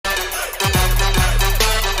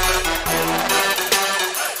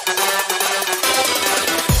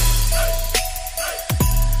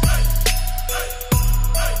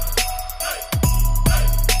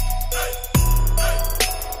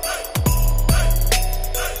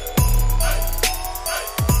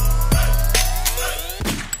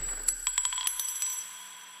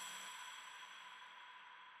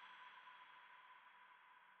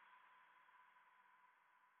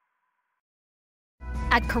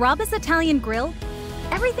At Carrabba's Italian Grill,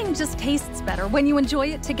 everything just tastes better when you enjoy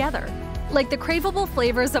it together. Like the craveable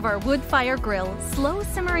flavors of our wood fire grill, slow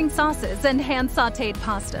simmering sauces, and hand-sautéed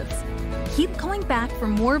pastas. Keep going back for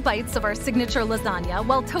more bites of our signature lasagna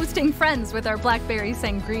while toasting friends with our blackberry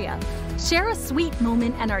sangria. Share a sweet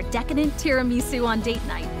moment and our decadent tiramisu on date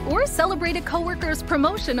night, or celebrate a coworker's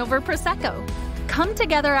promotion over Prosecco. Come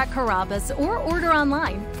together at Carrabba's or order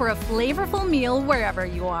online for a flavorful meal wherever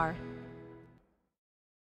you are.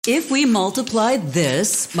 If we multiply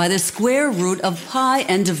this by the square root of pi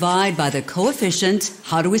and divide by the coefficient,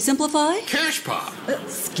 how do we simplify? Cash Pop.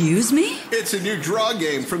 Excuse me? It's a new draw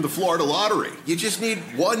game from the Florida Lottery. You just need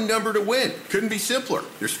one number to win. Couldn't be simpler.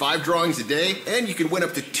 There's 5 drawings a day, and you can win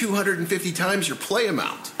up to 250 times your play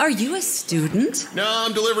amount. Are you a student? No,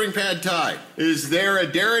 I'm delivering pad thai. Is there a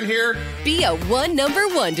Darren here? Be a one-number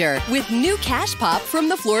wonder with new Cash Pop from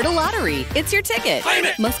the Florida Lottery. It's your ticket. Claim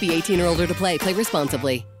it! Must be 18 or older to play. Play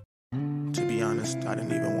responsibly. To be honest, I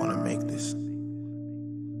didn't even want to make this.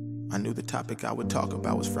 I knew the topic I would talk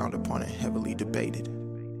about was frowned upon and heavily debated.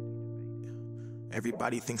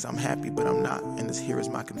 Everybody thinks I'm happy, but I'm not, and this here is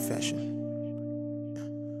my confession.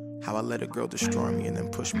 How I let a girl destroy me and then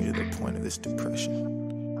push me to the point of this depression.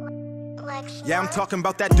 Yeah, I'm talking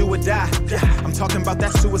about that do or die. Yeah, I'm talking about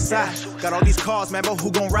that suicide. Got all these cars, man, but who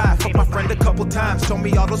gon' ride? Fuck my friend a couple times, told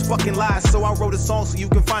me all those fucking lies. So I wrote a song so you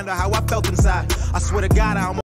can find out how I felt inside. I swear to God, I almost